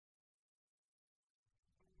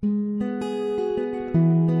One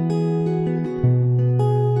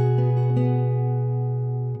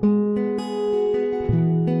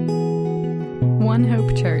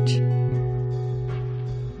Hope Church.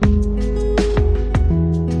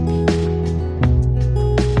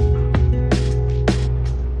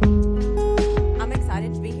 I'm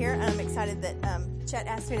excited to be here. I'm excited that Chet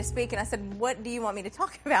asked me to speak, and I said, what do you want me to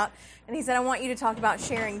talk about? And he said, I want you to talk about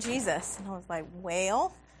sharing Jesus. And I was like,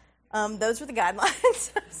 well, those were the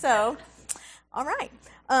guidelines. So, all right.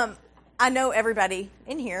 I know everybody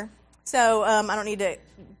in here, so I don't need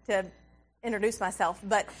to introduce myself,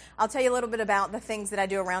 but I'll tell you a little bit about the things that I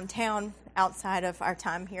do around town outside of our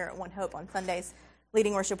time here at One Hope on Sundays,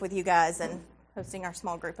 leading worship with you guys and hosting our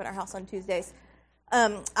small group at our house on Tuesdays.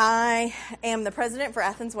 I am the president for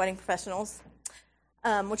Athens Wedding Professionals,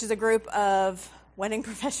 which is a group of wedding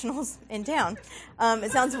professionals in town.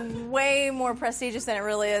 It sounds way more prestigious than it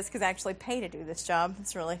really is because I actually pay to do this job.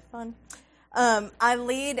 It's really fun. I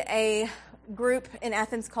lead a group in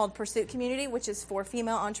Athens called Pursuit Community, which is for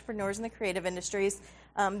female entrepreneurs in the creative industries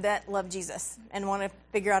that love Jesus and want to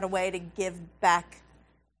figure out a way to give back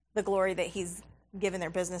the glory that he's given their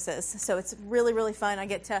businesses. So it's really, really fun. I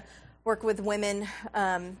get to work with women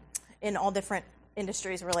in all different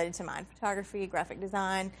industries related to mine: photography, graphic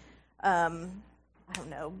design, I don't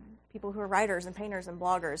know, people who are writers and painters and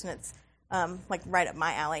bloggers, and it's like right up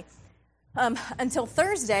my alley. Until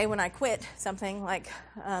Thursday, when I quit something like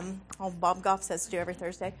all Bob Goff says to do every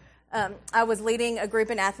Thursday, I was leading a group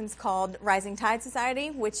in Athens called Rising Tide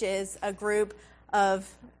Society, which is a group of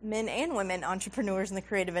men and women entrepreneurs in the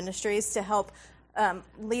creative industries to help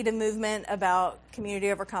lead a movement about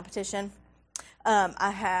community over competition.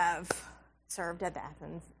 I have served at the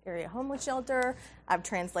Athens Area Homeless Shelter. I've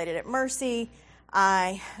translated at Mercy.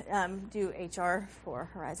 I do HR for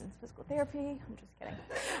Horizons Physical Therapy. I'm just kidding.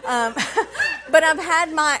 But I've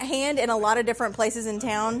had my hand in a lot of different places in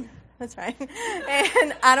town. That's right.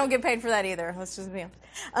 And I don't get paid for that either. Let's just be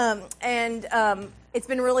honest. It's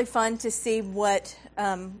been really fun to see what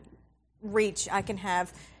reach I can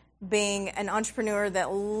have being an entrepreneur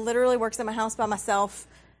that literally works at my house by myself.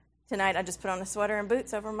 Tonight I just put on a sweater and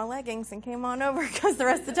boots over my leggings and came on over because the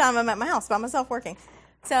rest of the time I'm at my house by myself working.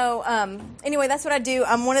 So anyway, that's what I do.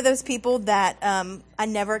 I'm one of those people that I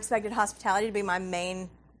never expected hospitality to be my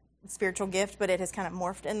main spiritual gift, but it has kind of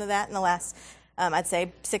morphed into that in the last, I'd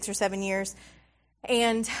say, 6 or 7 years.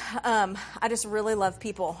 And I just really love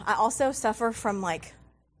people. I also suffer from like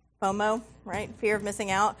FOMO, right? Fear of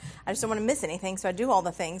missing out. I just don't want to miss anything, so I do all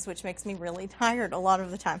the things, which makes me really tired a lot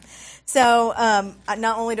of the time. So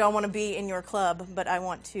not only do I want to be in your club, but I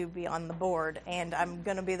want to be on the board, and I'm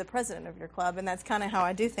going to be the president of your club, and that's kind of how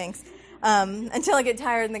I do things until I get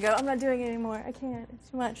tired and they go, I'm not doing it anymore. I can't.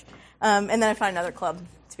 It's too much. And then I find another club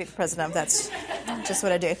to be the president of. That's just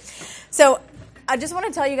what I do. So I just want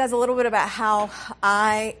to tell you guys a little bit about how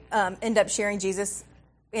I end up sharing Jesus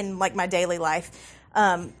in like my daily life.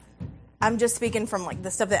 I'm just speaking from like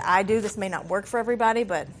the stuff that I do. This may not work for everybody,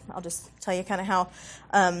 but I'll just tell you kind of how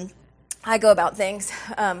I go about things.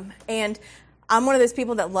 And I'm one of those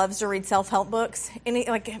people that loves to read self-help books. And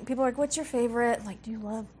like people are like, "What's your favorite? Like, do you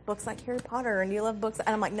love books like Harry Potter? And do you love books?" And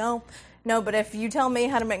I'm like, "No." But if you tell me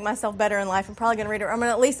how to make myself better in life, I'm probably going to read it. Or I'm going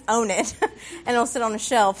to at least own it, and it'll sit on a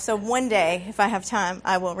shelf. So one day, if I have time,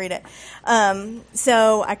 I will read it.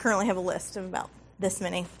 So I currently have a list of about this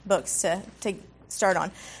many books to start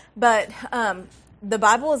on. But the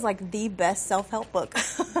Bible is like the best self-help book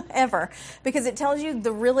ever because it tells you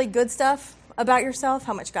the really good stuff about yourself,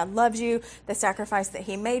 how much God loves you, the sacrifice that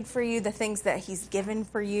he made for you, the things that he's given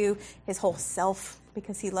for you, his whole self,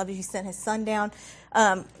 because he loves you, he sent his son down.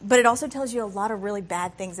 But it also tells you a lot of really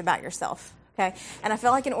bad things about yourself, okay? And I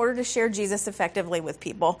feel like in order to share Jesus effectively with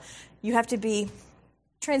people, you have to be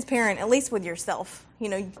transparent, at least with yourself.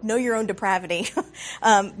 Know your own depravity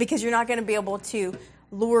because you're not going to be able to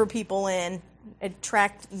lure people in,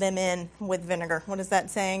 attract them in with vinegar. What is that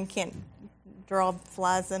saying? Can't draw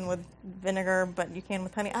flies in with vinegar, but you can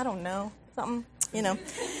with honey. I don't know. Something,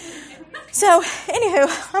 So, anywho,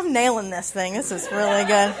 I'm nailing this thing. This is really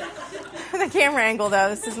good. The camera angle, though,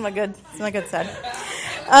 this is my good side.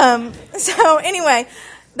 So, anyway,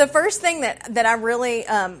 the first thing that I really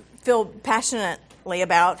feel passionately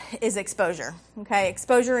about is exposure. Okay,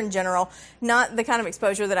 exposure in general, not the kind of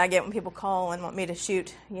exposure that I get when people call and want me to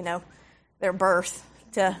shoot, their birth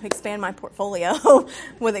to expand my portfolio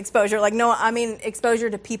with exposure. Like, no, I mean exposure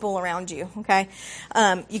to people around you, okay?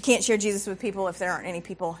 You can't share Jesus with people if there aren't any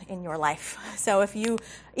people in your life. So if you,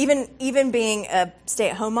 even being a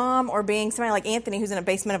stay-at-home mom or being somebody like Anthony who's in a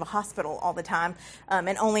basement of a hospital all the time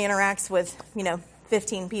and only interacts with,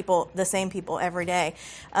 15 people, the same people every day.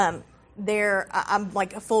 I'm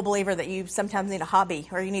like a full believer that you sometimes need a hobby,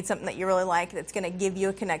 or you need something that you really like that's going to give you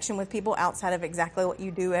a connection with people outside of exactly what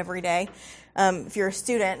you do every day. If you're a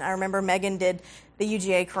student, I remember Megan did the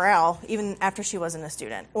UGA chorale even after she wasn't a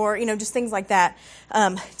student, or just things like that,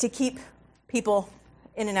 to keep people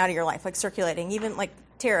in and out of your life, like circulating. Even like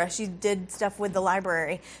Tara, she did stuff with the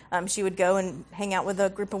library. She would go and hang out with a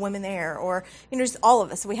group of women there, or just all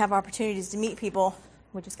of us. We have opportunities to meet people.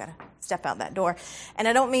 We just got to step out that door. And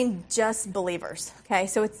I don't mean just believers, okay?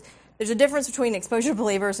 So there's a difference between exposure to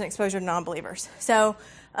believers and exposure to non-believers. So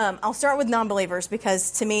I'll start with non-believers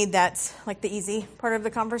because to me that's like the easy part of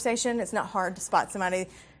the conversation. It's not hard to spot somebody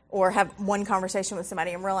or have one conversation with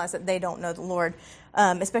somebody and realize that they don't know the Lord,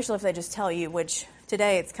 especially if they just tell you, which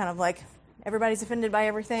today it's kind of like everybody's offended by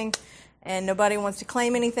everything and nobody wants to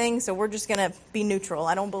claim anything, so we're just going to be neutral.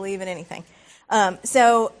 I don't believe in anything.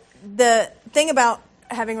 So the thing about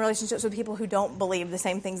having relationships with people who don't believe the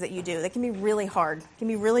same things that you do, that can be really hard, can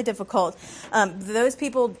be really difficult. Those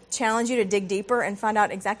people challenge you to dig deeper and find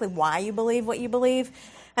out exactly why you believe what you believe.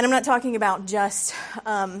 And I'm not talking about just,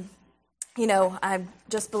 I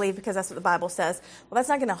just believe because that's what the Bible says. Well, that's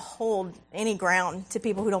not going to hold any ground to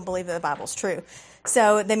people who don't believe that the Bible's true.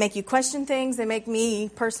 So they make you question things. They make me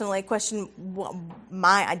personally question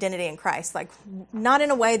my identity in Christ, like not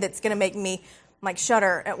in a way that's going to make me like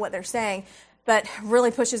shudder at what they're saying, but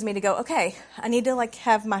really pushes me to go, okay, I need to like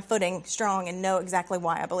have my footing strong and know exactly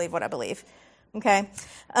why I believe what I believe. Okay.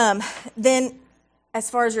 Then as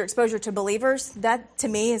far as your exposure to believers, that to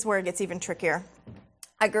me is where it gets even trickier.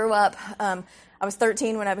 I grew up, I was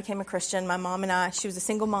 13 when I became a Christian. My mom and she was a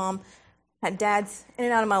single mom, had dads in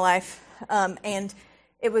and out of my life. And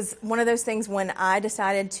it was one of those things when I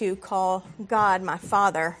decided to call God my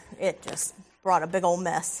father, it just brought a big old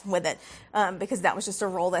mess with it, because that was just a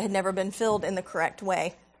role that had never been filled in the correct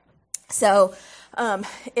way. So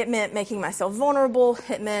it meant making myself vulnerable.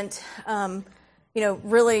 It meant,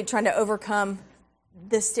 really trying to overcome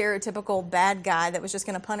this stereotypical bad guy that was just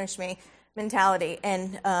going to punish me mentality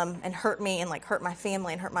and hurt me and like hurt my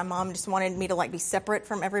family and hurt my mom. Just wanted me to like be separate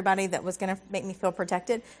from everybody that was going to make me feel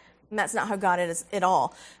protected. And that's not how God is at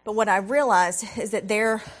all. But what I realized is that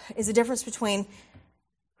there is a difference between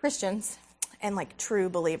Christians and like true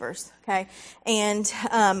believers, okay? And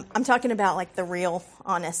I'm talking about like the real,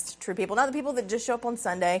 honest, true people, not the people that just show up on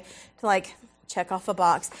Sunday to like check off a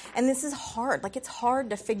box. And this is hard. Like it's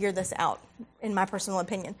hard to figure this out, in my personal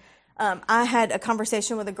opinion. I had a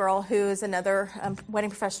conversation with a girl who is another wedding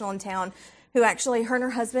professional in town who actually, her and her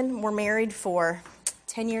husband were married for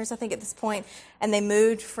 10 years, I think, at this point, and they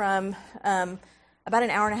moved from about an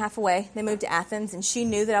hour and a half away. They moved to Athens, and she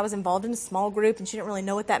knew that I was involved in a small group, and she didn't really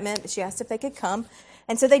know what that meant, but she asked if they could come.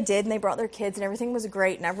 And so they did, and they brought their kids, and everything was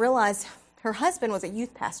great. And I realized her husband was a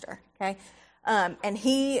youth pastor, okay? And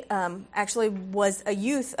he actually was a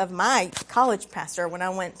youth of my college pastor when I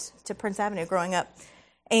went to Prince Avenue growing up.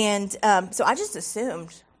 And so I just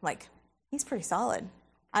assumed, like, he's pretty solid.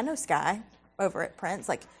 I know Sky over at Prince.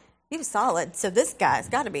 Like, he was solid, so this guy's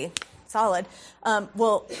got to be solid.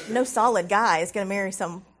 Well, no solid guy is going to marry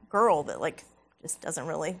some girl that, like, just doesn't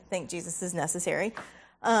really think Jesus is necessary.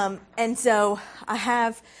 And so I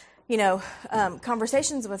have,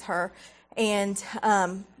 conversations with her and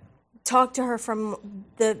talk to her from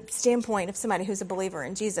the standpoint of somebody who's a believer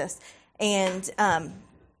in Jesus. And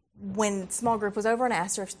when small group was over and I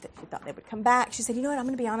asked her if she thought they would come back, she said, you know what, I'm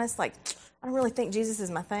going to be honest, like, I don't really think Jesus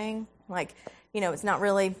is my thing. Like, it's not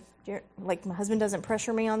really, like, my husband doesn't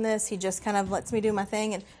pressure me on this. He just kind of lets me do my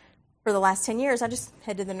thing. And for the last 10 years, I just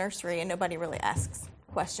head to the nursery and nobody really asks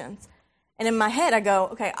questions. And in my head, I go,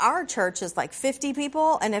 okay, our church is like 50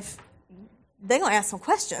 people, and if they're going to ask some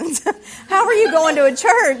questions, how are you going to a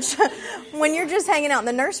church when you're just hanging out in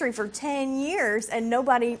the nursery for 10 years and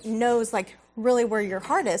nobody knows, like, really where your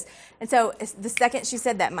heart is? And so the second she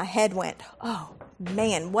said that, my head went, oh,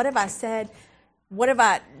 man, what have I said? What have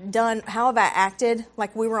I done? How have I acted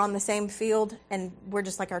like we were on the same field and we're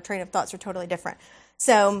just like our train of thoughts are totally different?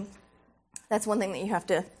 So that's one thing that you have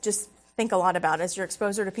to just think a lot about as your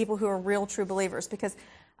exposure to people who are real, true believers, because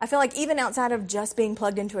I feel like even outside of just being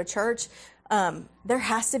plugged into a church, there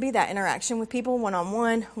has to be that interaction with people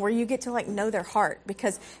one-on-one where you get to like know their heart,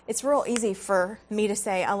 because it's real easy for me to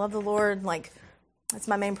say, I love the Lord, like that's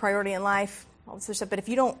my main priority in life, all this other stuff. But if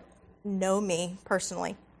you don't know me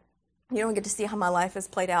personally, you don't get to see how my life is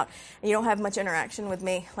played out, and you don't have much interaction with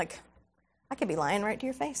me, like I could be lying right to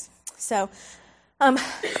your face. So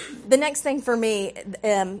The next thing for me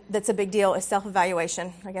that's a big deal is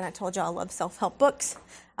self-evaluation. Again, I told you I love self-help books.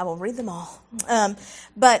 I will read them all.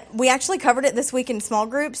 But we actually covered it this week in small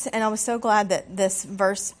groups, and I was so glad that this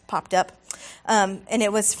verse popped up. And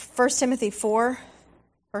it was 1 Timothy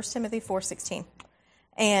 4:16.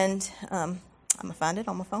 And I'm going to find it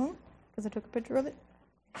on my phone because I took a picture of it.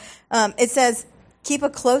 It says, keep a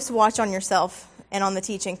close watch on yourself and on the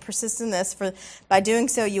teaching. Persist in this, for by doing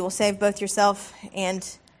so you will save both yourself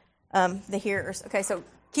and the hearers. Okay, so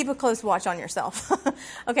keep a close watch on yourself.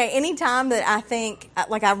 Okay, anytime that I think,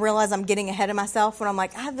 like I realize I'm getting ahead of myself, when I'm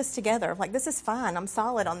like, I have this together, like this is fine, I'm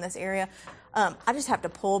solid on this area, I just have to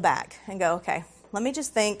pull back and go, okay, let me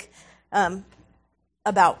just think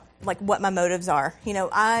about like what my motives are. You know,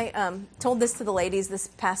 I told this to the ladies this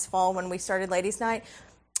past fall when we started Ladies' Night.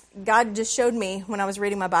 God just showed me when I was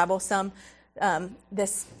reading my Bible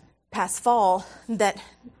this past fall that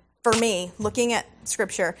for me, looking at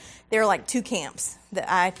Scripture, there are like two camps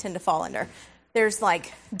that I tend to fall under. There's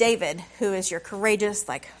like David, who is your courageous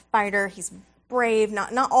like fighter. He's brave,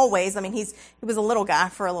 not always. I mean, he was a little guy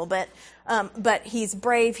for a little bit, but he's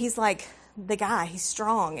brave. He's like the guy. He's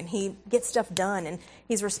strong and he gets stuff done and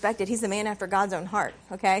he's respected. He's the man after God's own heart.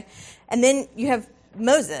 Okay, and then you have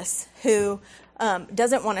Moses, who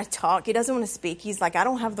doesn't want to talk. He doesn't want to speak. He's like, I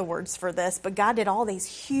don't have the words for this, but God did all these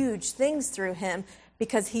huge things through him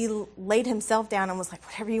because he laid himself down and was like,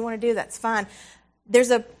 whatever you want to do, that's fine. There's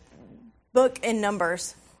a book in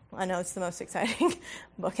Numbers. I know it's the most exciting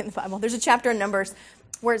book in the Bible. There's a chapter in Numbers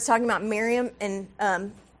where it's talking about Miriam and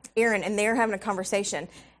Aaron, and they're having a conversation,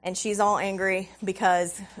 and she's all angry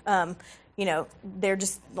because, they're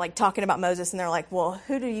just like talking about Moses, and they're like, well,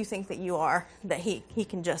 who do you think that you are that he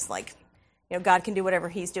can just like, God can do whatever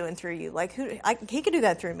he's doing through you. Like, he could do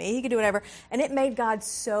that through me. He could do whatever. And it made God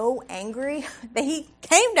so angry that he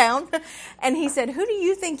came down and he said, who do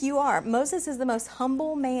you think you are? Moses is the most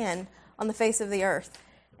humble man on the face of the earth.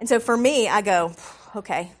 And so for me, I go,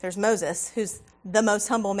 okay, there's Moses, who's the most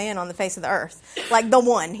humble man on the face of the earth. Like the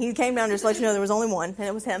one. He came down just to let you know there was only one, and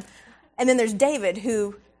it was him. And then there's David,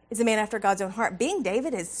 who is a man after God's own heart. Being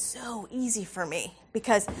David is so easy for me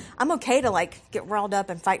because I'm okay to like get riled up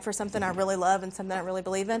and fight for something I really love and something I really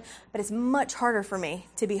believe in, but it's much harder for me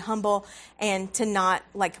to be humble and to not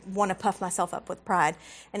like want to puff myself up with pride.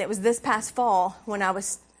 And it was this past fall when I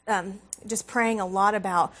was just praying a lot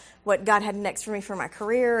about what God had next for me for my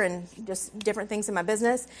career and just different things in my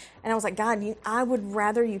business. And I was like, God, I would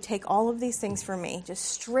rather you take all of these things from me, just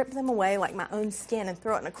strip them away like my own skin and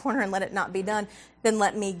throw it in a corner and let it not be done, than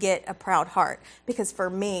let me get a proud heart. Because for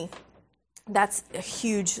me, that's a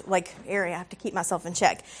huge area I have to keep myself in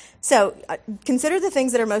check. So consider the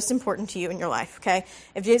things that are most important to you in your life, okay?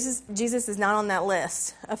 If Jesus is not on that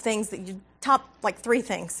list of things that you top 3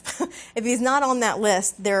 things, if he's not on that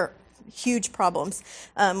list, there are huge problems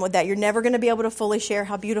with that. You're never going to be able to fully share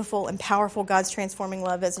how beautiful and powerful God's transforming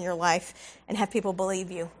love is in your life and have people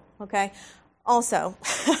believe you, okay? Also,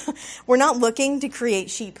 we're not looking to create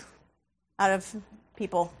sheep out of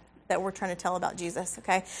people that we're trying to tell about Jesus,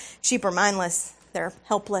 okay? Sheep are mindless. They're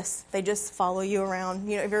helpless. They just follow you around.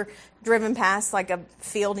 If you're driven past like a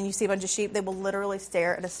field and you see a bunch of sheep, they will literally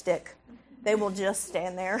stare at a stick. They will just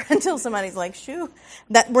stand there until somebody's like, shoo.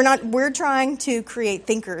 We're trying to create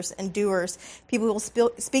thinkers and doers, people who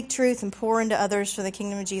will speak truth and pour into others for the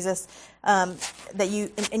kingdom of Jesus. And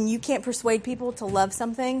you can't persuade people to love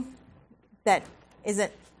something that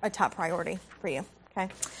isn't a top priority for you, okay?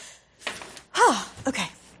 Okay.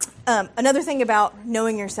 Another thing about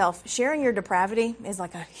knowing yourself, sharing your depravity is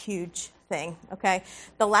like a huge thing, okay?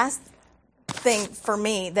 The last thing for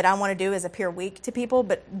me that I want to do is appear weak to people,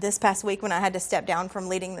 but this past week when I had to step down from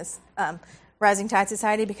leading this Rising Tide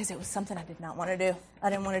Society because it was something I did not want to do. I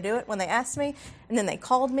didn't want to do it when they asked me, and then they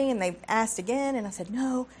called me and they asked again, and I said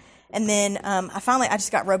no. And then I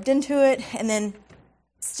just got roped into it, and then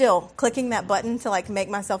still clicking that button to make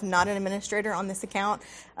myself not an administrator on this account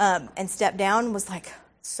and step down was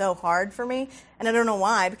so hard for me. And I don't know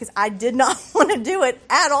why, because I did not want to do it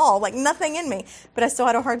at all, nothing in me. But I still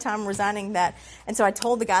had a hard time resigning that. And so I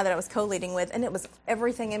told the guy that I was co-leading with, and it was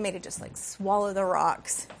everything in me to just swallow the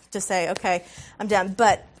rocks to say, okay, I'm done.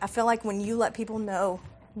 But I feel like when you let people know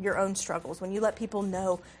your own struggles, when you let people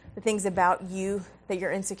know the things about you that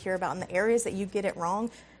you're insecure about and the areas that you get it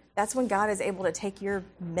wrong, that's when God is able to take your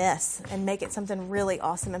mess and make it something really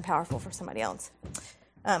awesome and powerful for somebody else.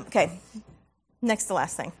 Okay. Next to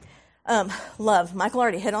last thing. Love. Michael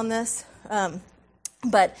already hit on this.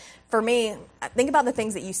 But for me, think about the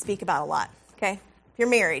things that you speak about a lot, okay? If you're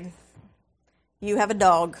married, you have a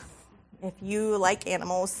dog, if you like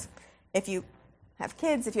animals, if you have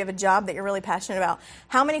kids, if you have a job that you're really passionate about,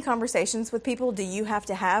 how many conversations with people do you have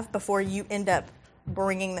to have before you end up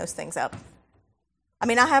bringing those things up? I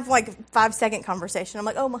mean, I have like 5-second conversation. I'm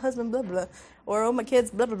like, oh, my husband, blah, blah, or oh, my kids,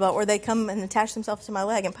 blah, blah, blah, or they come and attach themselves to my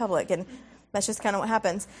leg in public, and that's just kind of what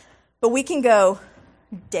happens. But we can go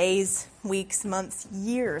days, weeks, months,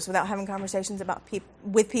 years without having conversations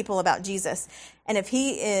with people about Jesus. And if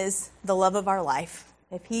he is the love of our life,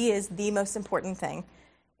 if he is the most important thing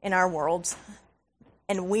in our world,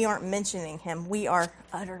 and we aren't mentioning him, we are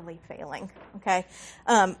utterly failing, okay?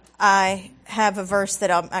 I have a verse that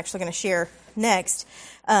I'm actually going to share next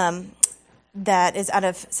that is out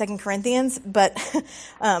of 2 Corinthians, but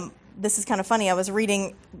this is kind of funny. I was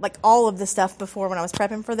reading like all of the stuff before when I was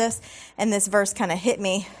prepping for this, and this verse kind of hit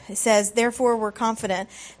me. It says, therefore we're confident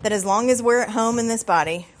that as long as we're at home in this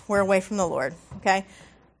body, we're away from the Lord, okay?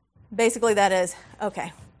 Basically that is,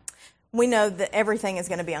 okay, we know that everything is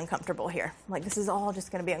going to be uncomfortable here. Like, this is all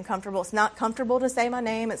just going to be uncomfortable. It's not comfortable to say my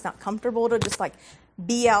name. It's not comfortable to just like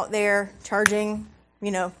be out there charging,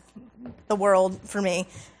 the world for me.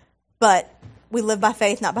 But we live by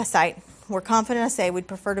faith, not by sight. We're confident, I say, we'd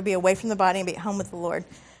prefer to be away from the body and be at home with the Lord.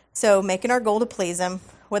 So making our goal to please him,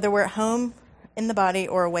 whether we're at home in the body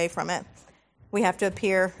or away from it, we have to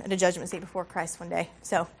appear at a judgment seat before Christ one day.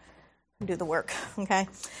 So do the work, okay?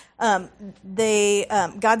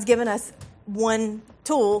 God's given us one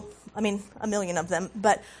tool, a million of them,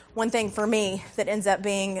 but one thing for me that ends up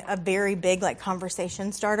being a very big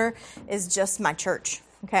conversation starter is just my church,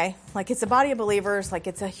 okay? It's a body of believers,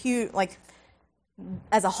 it's a huge,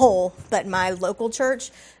 as a whole, but my local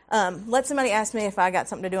church. Let somebody ask me if I got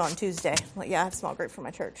something to do on Tuesday. Yeah, I have a small group for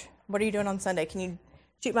my church. What are you doing on Sunday? Can you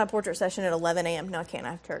shoot my portrait session at 11 a.m.? No, I can't.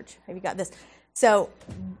 I have church. Have you got this? So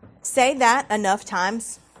say that enough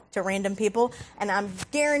times to random people, and I'm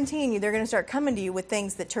guaranteeing you they're going to start coming to you with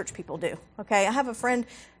things that church people do, okay? I have a friend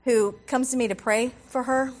who comes to me to pray for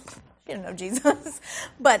her. She doesn't know Jesus,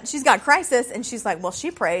 but she's got crisis, and she's like, well,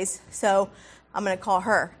 she prays, so I'm going to call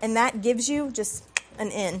her. And that gives you just an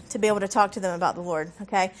in to be able to talk to them about the Lord,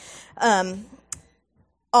 okay?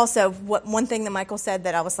 Also, one thing that Michael said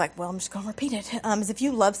that I was like, well, I'm just going to repeat it, is if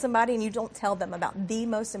you love somebody and you don't tell them about the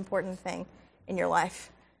most important thing in your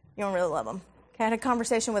life, you don't really love them. Okay, I had a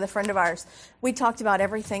conversation with a friend of ours. We talked about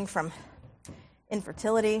everything from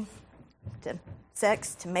infertility to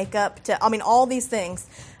sex to makeup to, all these things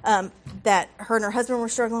that her and her husband were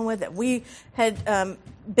struggling with, that we had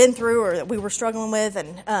been through or that we were struggling with.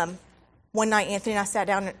 And one night, Anthony and I sat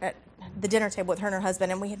down at the dinner table with her and her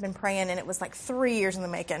husband, and we had been praying, and it was 3 years in the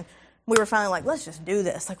making. We were finally like, let's just do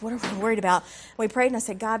this. What are we worried about? We prayed, and I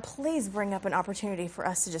said, God, please bring up an opportunity for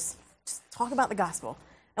us to just talk about the gospel.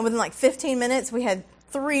 And within 15 minutes, we had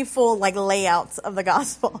 3 full layouts of the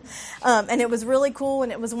gospel. And it was really cool,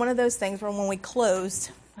 and it was one of those things where when we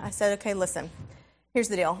closed, I said, okay, listen, here's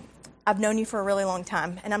the deal. I've known you for a really long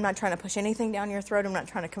time, and I'm not trying to push anything down your throat. I'm not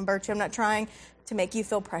trying to convert you. I'm not trying to make you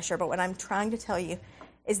feel pressure. But what I'm trying to tell you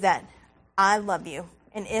is that I love you.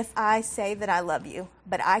 And if I say that I love you,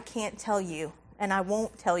 but I can't tell you, and I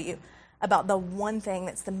won't tell you about the one thing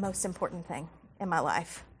that's the most important thing in my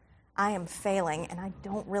life, I am failing, and I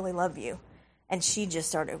don't really love you. And she just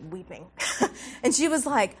started weeping. And she was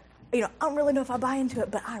like, I don't really know if I buy into it,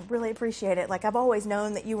 but I really appreciate it. I've always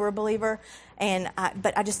known that you were a believer,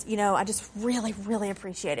 but I just really, really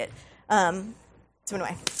appreciate it. So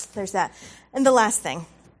anyway, there's that. And the last thing,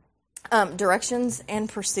 directions and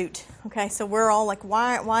pursuit. Okay, so we're all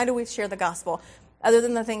why do we share the gospel? Other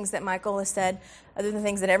than the things that Michael has said, other than the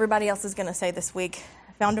things that everybody else is going to say this week,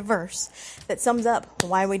 I found a verse that sums up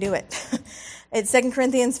why we do it. It's 2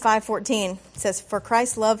 Corinthians 5:14. It says, for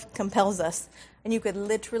Christ's love compels us. And you could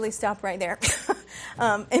literally stop right there.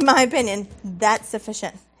 In my opinion, that's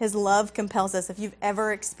sufficient. His love compels us. If you've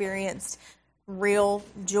ever experienced real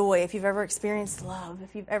joy, if you've ever experienced love,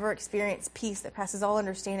 if you've ever experienced peace that passes all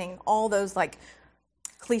understanding, all those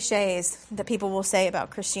cliches that people will say about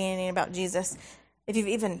Christianity and about Jesus, if you've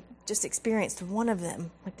even just experienced one of them,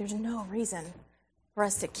 there's no reason for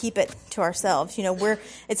us to keep it to ourselves.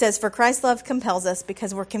 It says, for Christ's love compels us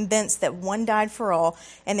because we're convinced that one died for all,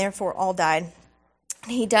 and therefore all died.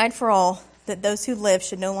 He died for all, that those who live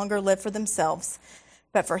should no longer live for themselves,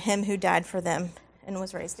 but for him who died for them and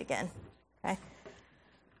was raised again. Okay?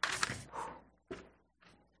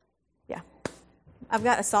 Yeah. I've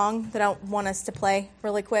got a song that I want us to play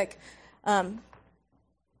really quick.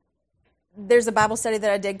 There's a Bible study that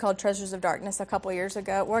I did called Treasures of Darkness a couple years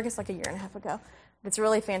ago, or I guess a year and a half ago. It's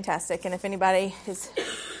really fantastic, and if anybody is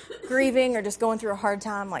grieving or just going through a hard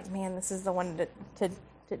time, man, this is the one to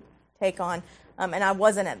take on. And I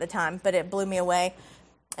wasn't at the time, but it blew me away.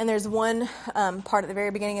 And there's one part at the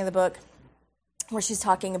very beginning of the book where she's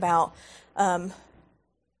talking about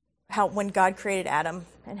how when God created Adam,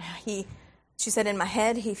 and how she said, in my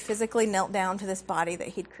head, he physically knelt down to this body that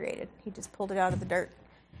he'd created. He just pulled it out of the dirt.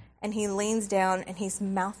 And he leans down, and he's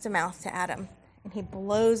mouth to mouth to Adam. And he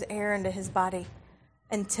blows air into his body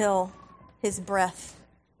until his breath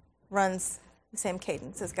runs the same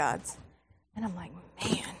cadence as God's. And I'm like,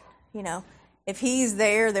 man, if he's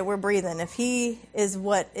there, that we're breathing. If he is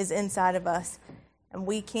what is inside of us, and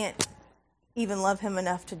we can't even love him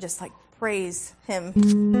enough to just praise him to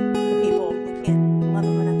people, we can't love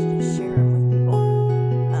him enough to just share him with people.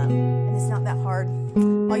 And it's not that hard.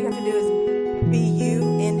 All you have to do is